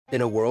In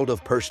a world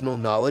of personal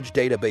knowledge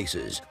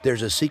databases,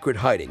 there's a secret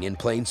hiding in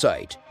plain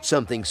sight,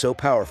 something so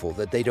powerful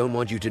that they don't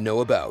want you to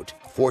know about.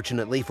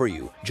 Fortunately for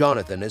you,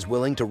 Jonathan is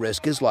willing to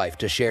risk his life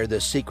to share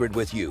this secret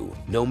with you,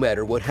 no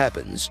matter what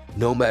happens,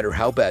 no matter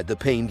how bad the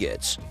pain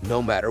gets,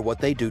 no matter what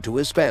they do to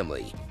his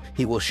family.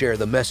 He will share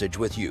the message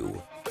with you.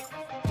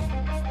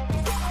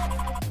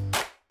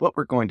 What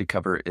we're going to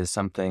cover is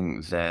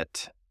something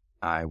that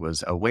I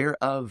was aware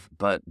of,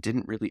 but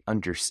didn't really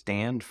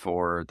understand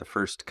for the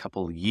first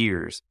couple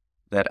years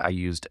that I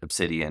used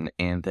Obsidian.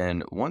 And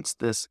then once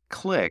this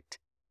clicked,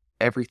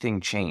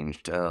 everything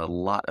changed. A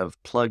lot of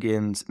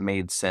plugins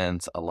made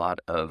sense. A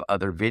lot of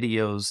other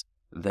videos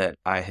that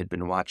I had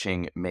been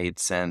watching made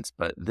sense.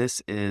 But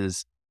this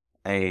is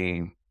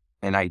an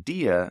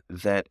idea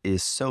that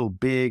is so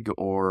big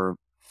or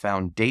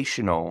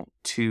foundational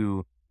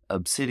to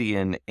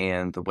Obsidian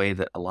and the way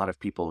that a lot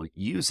of people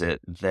use it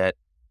that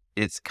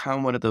it's kind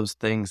of one of those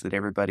things that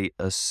everybody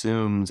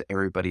assumes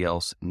everybody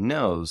else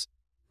knows,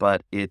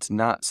 but it's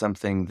not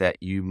something that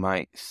you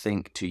might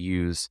think to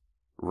use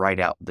right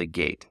out the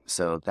gate.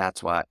 So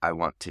that's why I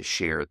want to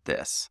share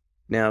this.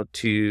 Now,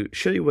 to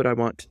show you what I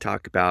want to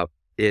talk about,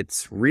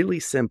 it's really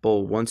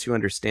simple. Once you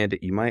understand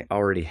it, you might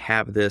already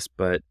have this,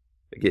 but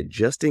again,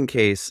 just in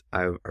case,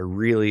 I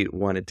really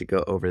wanted to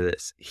go over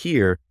this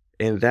here,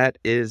 and that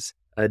is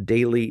a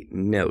daily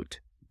note.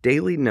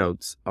 Daily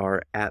notes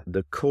are at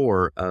the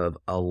core of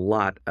a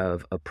lot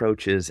of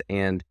approaches,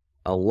 and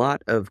a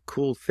lot of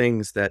cool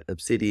things that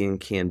Obsidian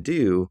can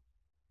do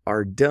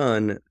are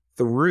done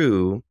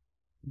through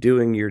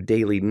doing your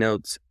daily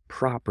notes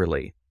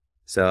properly.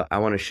 So I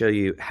want to show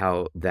you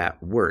how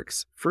that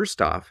works.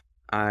 First off,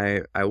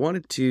 I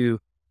wanted to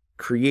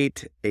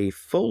create a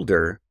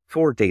folder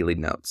for daily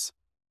notes.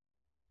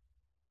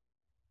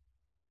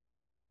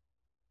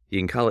 You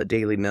can call it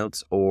daily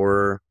notes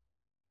or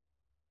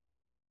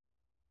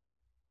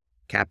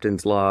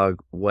captain's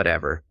log,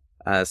 whatever.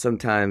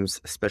 Sometimes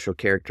special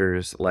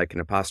characters like an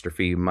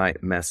apostrophe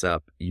might mess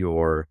up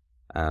your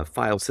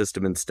file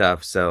system and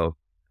stuff. So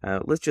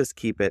let's just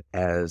keep it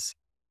as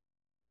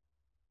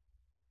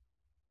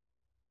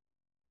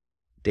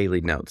daily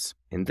notes.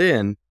 And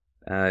then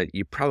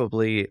you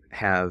probably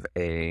have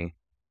a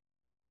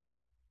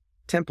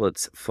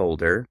templates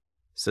folder.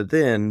 So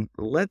then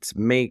let's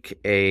make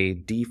a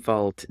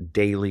default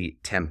daily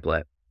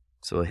template.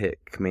 So we'll hit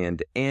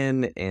Command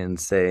N and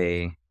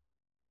say,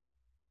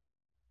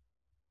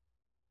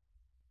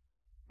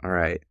 all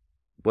right,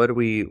 what do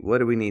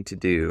we need to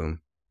do?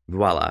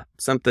 Voila,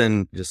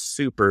 something just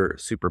super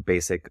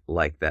basic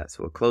like that.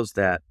 So we'll close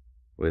that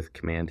with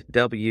Command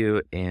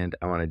W, and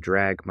I want to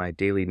drag my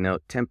daily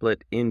note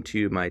template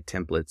into my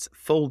templates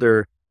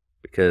folder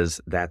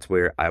because that's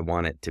where I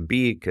want it to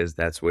be, because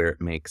that's where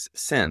it makes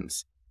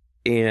sense.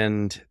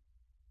 And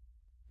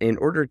in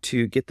order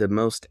to get the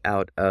most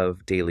out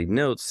of daily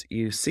notes,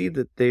 you see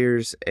that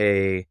there's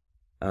a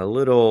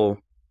little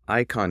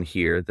icon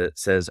here that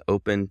says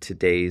open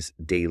today's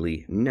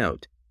daily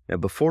note. Now,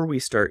 before we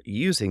start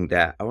using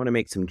that, I want to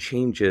make some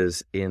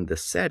changes in the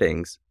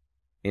settings.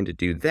 And to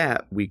do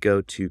that, we go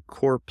to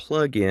core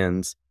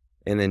plugins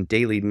and then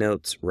daily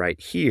notes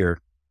right here.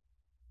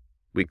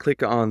 We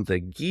click on the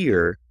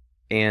gear,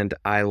 and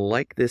I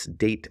like this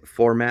date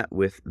format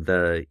with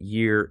the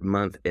year,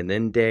 month, and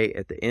then day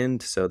at the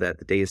end so that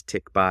the days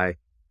tick by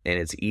and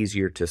it's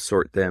easier to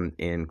sort them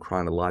in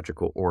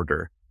chronological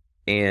order.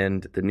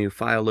 And the new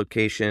file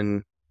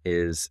location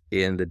is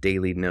in the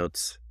daily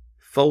notes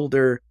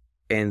folder.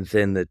 And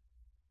then the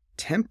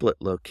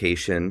template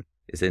location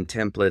is in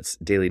templates,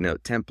 daily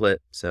note template.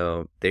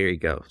 So there you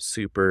go.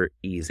 Super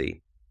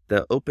easy.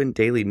 The open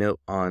daily note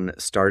on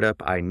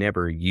startup, I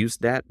never use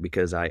that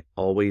because I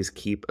always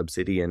keep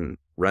Obsidian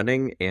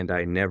running and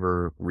I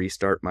never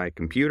restart my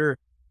computer.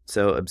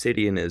 So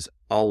Obsidian is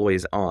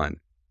always on.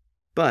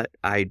 But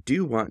I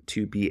do want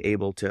to be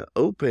able to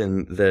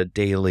open the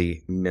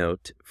daily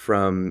note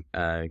from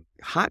a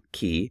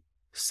hotkey.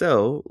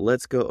 So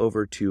let's go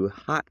over to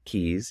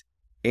hotkeys.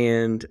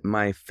 And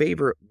my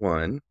favorite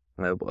one,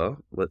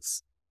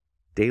 let's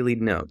daily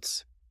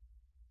notes.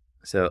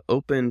 So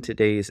open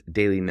today's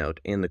daily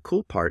note. And the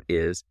cool part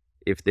is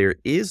if there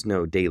is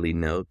no daily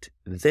note,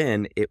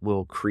 then it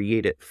will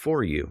create it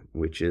for you,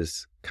 which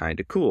is kind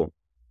of cool.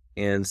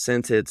 And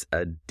since it's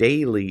a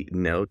daily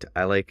note,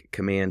 I like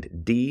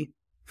Command D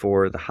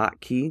for the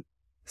hotkey.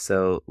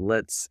 So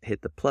let's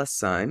hit the plus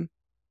sign.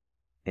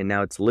 And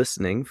now it's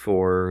listening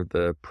for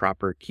the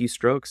proper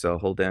keystroke. So I'll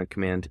hold down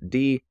Command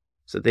D.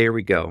 So there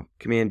we go.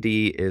 Command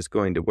D is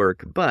going to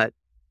work, but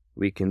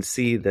we can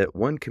see that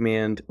one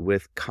command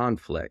with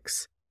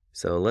conflicts.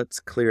 So let's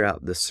clear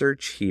out the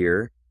search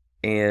here.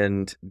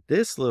 And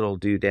this little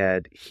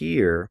doodad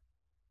here,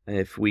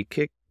 if we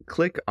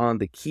click on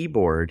the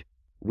keyboard,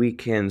 we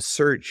can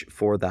search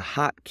for the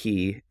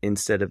hotkey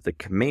instead of the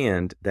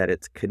command that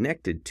it's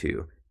connected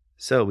to.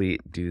 So we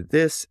do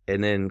this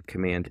and then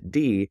Command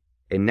D,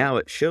 and now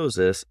it shows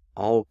us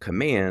all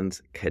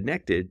commands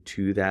connected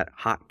to that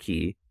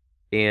hotkey.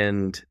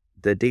 And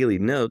the daily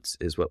notes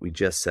is what we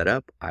just set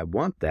up. I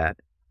want that.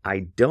 I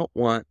don't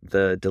want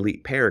the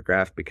delete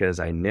paragraph because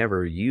I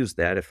never use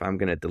that. If I'm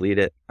going to delete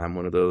it, I'm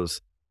one of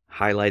those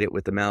highlight it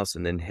with the mouse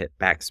and then hit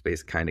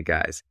backspace kind of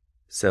guys.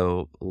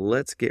 So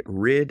let's get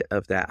rid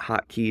of that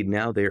hotkey.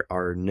 Now there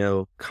are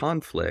no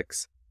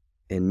conflicts.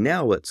 And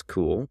now what's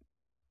cool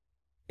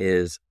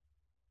is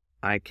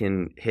I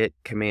can hit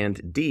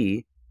Command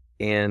D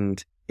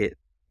and it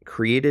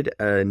created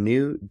a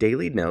new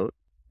daily note.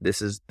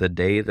 This is the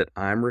day that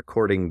I'm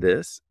recording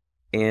this,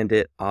 and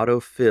it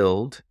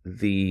auto-filled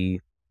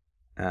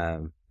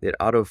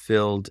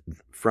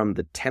from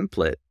the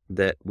template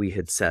that we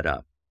had set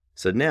up.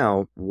 So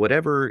now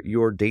whatever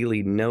your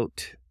daily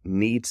note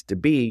needs to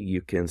be,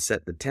 you can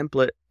set the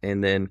template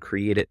and then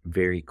create it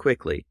very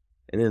quickly.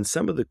 And then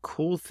some of the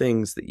cool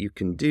things that you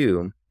can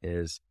do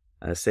is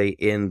say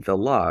in the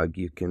log,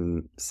 you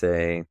can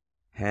say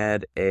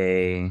had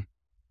a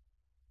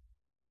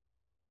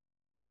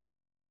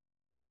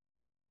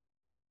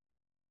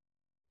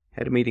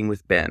meeting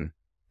with Ben.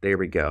 There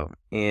we go.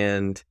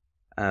 And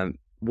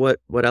what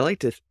I like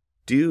to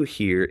do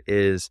here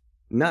is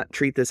not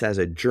treat this as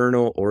a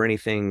journal or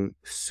anything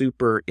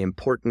super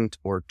important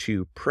or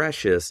too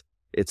precious.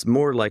 It's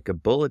more like a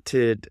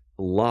bulleted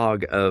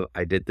log of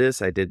I did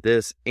this,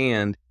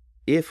 and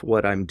if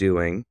what I'm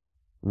doing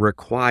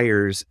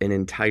requires an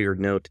entire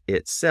note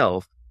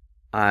itself,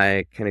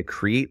 I kind of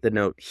create the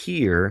note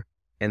here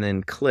and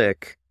then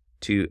click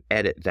to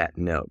edit that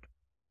note.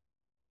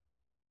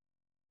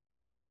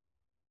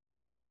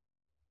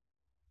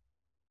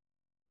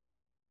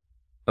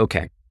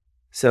 Okay,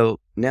 so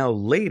now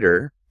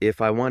later,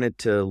 if I wanted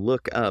to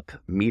look up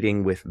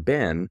meeting with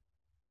Ben,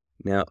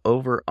 now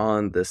over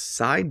on the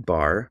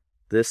sidebar,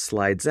 this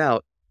slides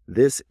out.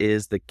 This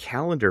is the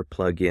calendar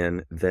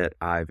plugin that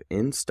I've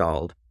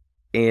installed,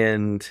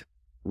 and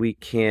we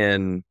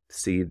can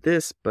see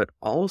this, but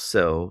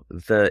also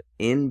the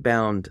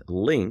inbound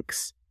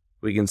links.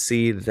 We can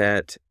see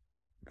that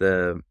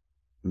the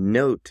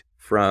note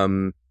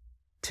from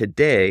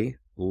today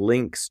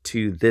links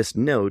to this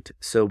note,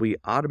 so we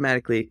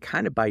automatically,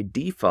 kind of by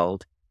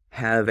default,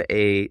 have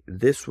a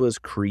this was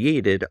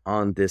created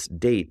on this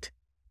date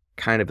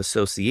kind of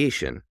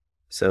association.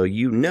 So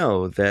you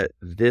know that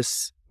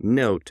this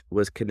note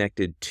was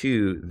connected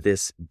to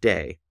this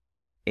day.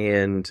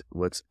 And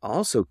what's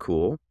also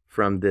cool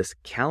from this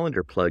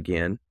calendar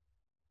plugin,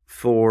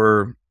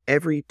 for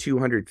every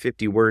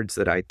 250 words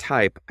that I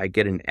type, I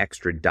get an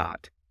extra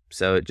dot.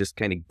 So it just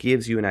kind of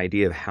gives you an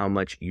idea of how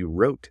much you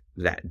wrote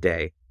that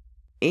day.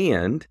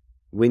 And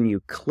when you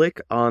click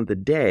on the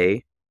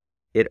day,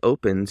 it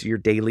opens your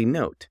daily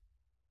note,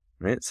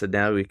 right? So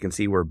now we can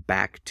see we're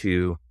back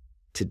to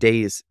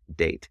today's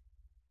date.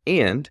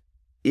 And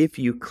if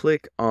you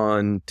click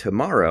on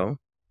tomorrow,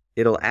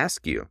 it'll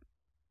ask you,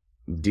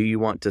 do you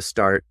want to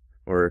start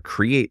or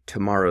create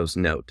tomorrow's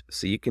note?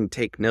 So you can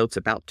take notes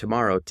about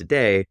tomorrow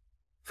today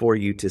for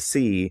you to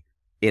see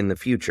in the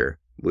future,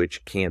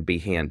 which can be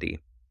handy.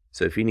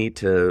 So if you need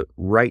to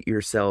write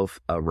yourself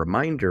a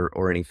reminder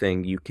or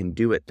anything, you can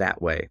do it that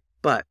way.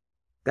 But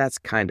that's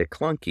kind of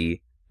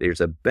clunky.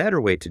 There's a better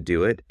way to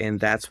do it,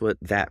 and that's what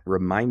that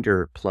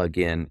reminder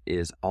plugin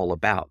is all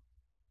about.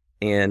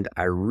 And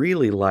I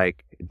really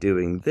like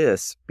doing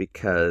this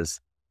because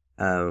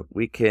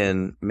we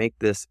can make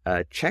this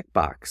a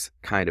checkbox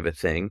kind of a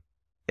thing.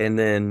 And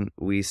then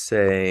we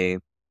say,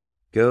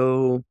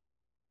 go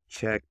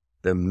check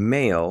the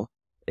mail.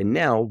 And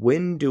now,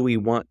 when do we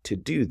want to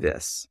do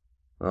this?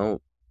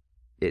 Well,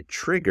 it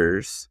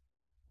triggers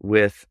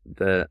with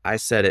I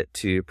set it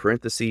to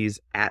parentheses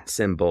 @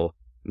 symbol.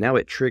 Now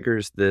it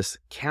triggers this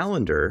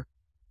calendar,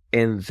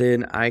 and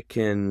then I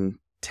can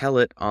tell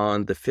it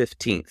on the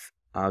 15th,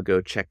 I'll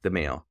go check the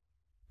mail.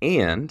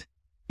 And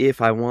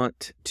if I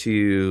want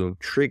to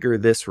trigger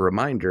this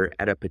reminder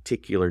at a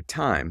particular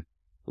time,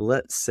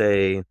 let's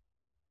say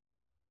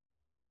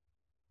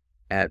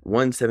at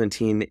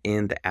 1:17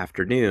 in the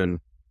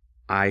afternoon,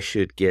 I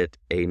should get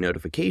a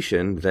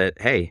notification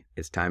that, hey,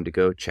 it's time to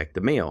go check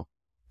the mail.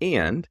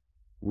 And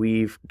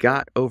we've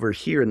got over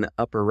here in the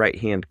upper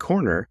right-hand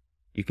corner,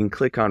 you can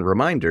click on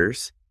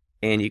reminders,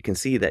 and you can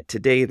see that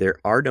today there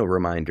are no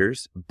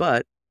reminders,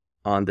 but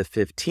on the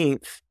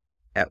 15th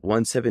at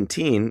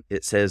 1:17,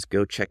 it says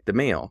go check the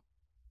mail.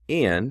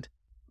 And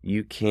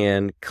you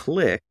can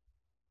click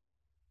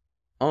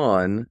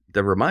on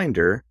the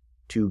reminder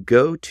to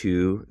go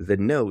to the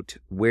note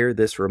where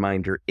this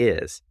reminder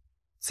is.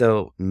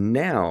 So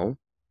now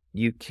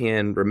you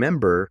can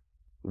remember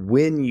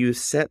when you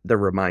set the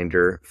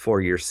reminder for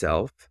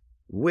yourself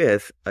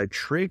with a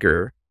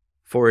trigger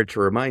for it to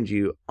remind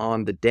you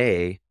on the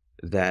day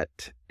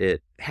that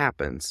it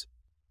happens.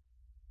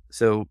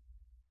 So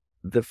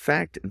the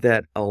fact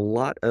that a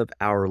lot of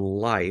our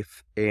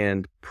life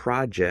and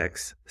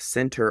projects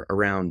center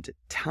around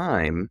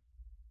time,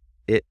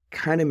 it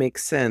kind of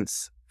makes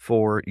sense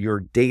for your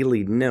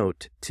daily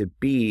note to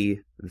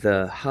be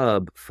the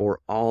hub for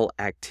all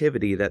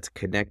activity that's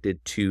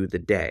connected to the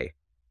day.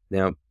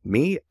 Now,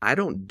 me, I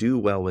don't do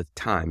well with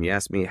time. You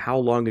ask me, how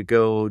long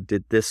ago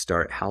did this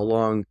start? How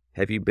long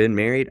have you been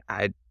married?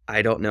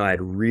 I don't know.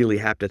 I'd really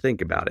have to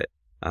think about it.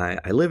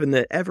 I live in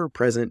the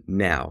ever-present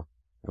now,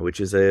 which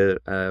is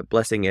a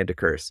blessing and a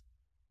curse.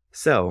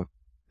 So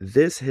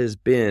this has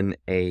been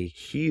a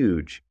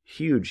huge,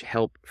 huge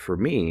help for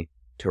me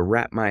to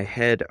wrap my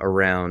head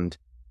around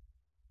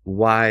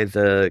why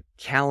the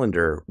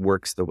calendar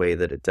works the way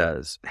that it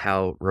does,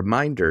 how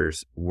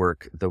reminders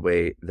work the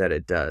way that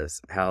it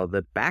does, how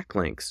the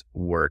backlinks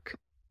work,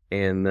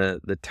 and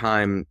the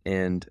time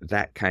and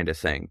that kind of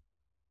thing.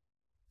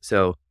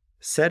 So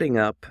setting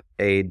up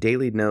a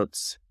daily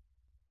notes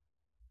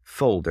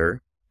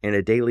folder and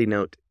a daily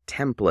note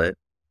template,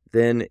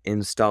 then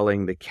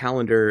installing the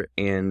calendar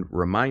and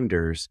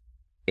reminders,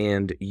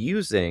 and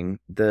using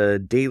the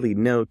daily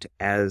note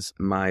as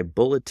my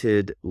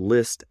bulleted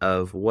list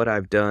of what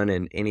I've done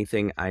and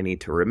anything I need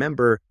to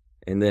remember.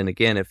 And then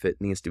again, if it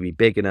needs to be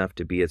big enough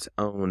to be its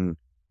own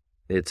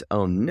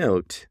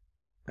note,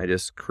 I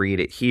just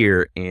create it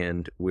here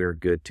and we're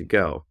good to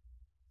go.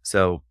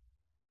 So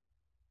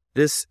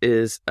this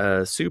is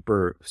a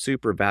super,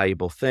 super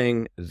valuable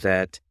thing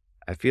that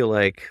I feel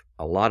like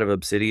a lot of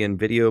Obsidian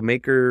video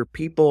maker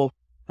people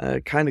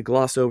kind of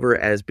gloss over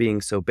as being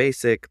so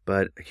basic,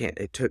 but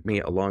it took me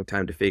a long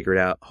time to figure it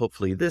out.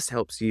 Hopefully this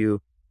helps you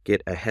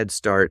get a head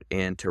start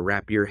and to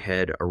wrap your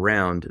head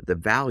around the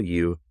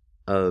value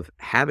of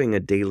having a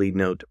daily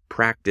note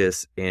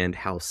practice and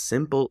how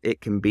simple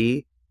it can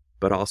be,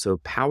 but also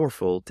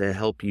powerful to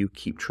help you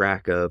keep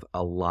track of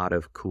a lot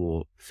of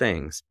cool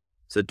things.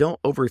 So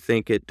don't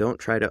overthink it. Don't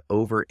try to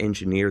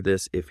over-engineer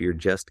this if you're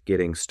just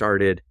getting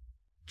started.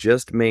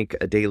 Just make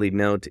a daily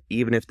note,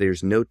 even if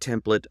there's no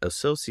template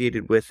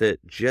associated with it.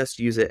 Just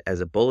use it as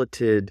a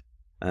bulleted,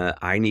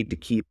 I need to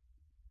keep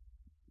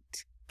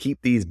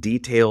these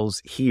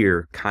details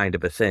here kind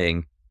of a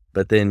thing,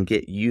 but then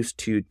get used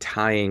to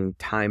tying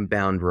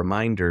time-bound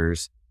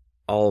reminders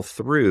all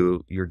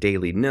through your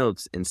daily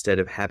notes instead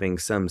of having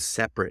some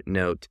separate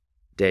note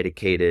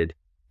dedicated,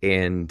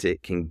 and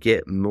it can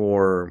get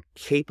more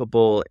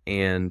capable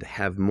and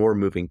have more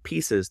moving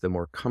pieces the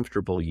more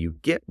comfortable you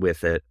get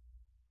with it.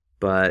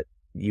 But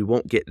you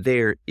won't get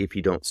there if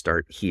you don't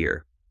start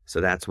here.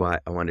 So that's why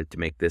I wanted to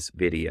make this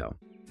video.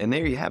 And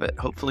there you have it.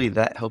 Hopefully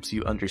that helps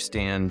you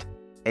understand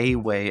a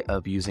way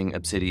of using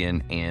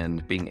Obsidian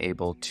and being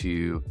able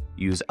to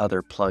use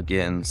other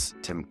plugins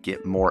to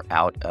get more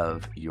out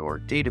of your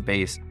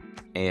database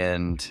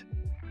and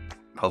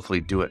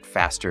hopefully do it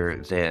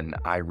faster than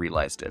I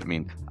realized it. I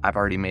mean, I've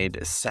already made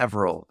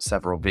several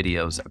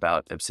videos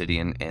about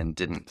Obsidian and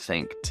didn't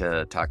think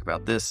to talk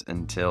about this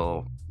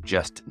until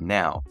just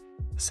now.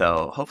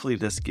 So hopefully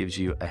this gives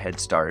you a head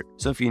start.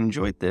 So if you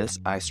enjoyed this,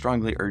 I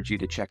strongly urge you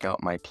to check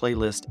out my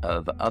playlist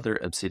of other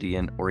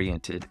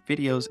Obsidian-oriented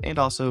videos and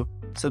also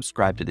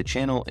subscribe to the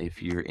channel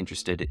if you're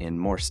interested in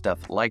more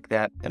stuff like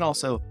that, and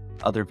also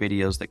other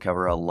videos that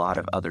cover a lot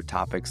of other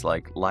topics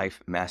like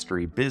life,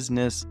 mastery,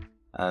 business,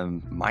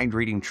 mind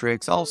reading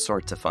tricks, all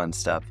sorts of fun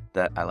stuff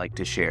that I like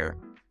to share.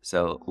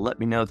 So let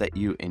me know that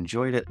you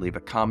enjoyed it. Leave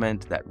a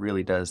comment. That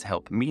really does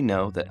help me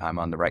know that I'm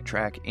on the right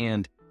track,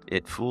 and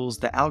it fools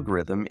the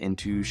algorithm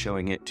into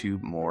showing it to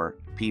more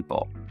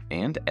people.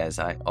 And as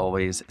I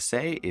always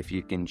say, if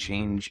you can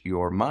change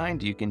your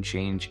mind, you can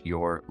change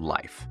your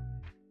life.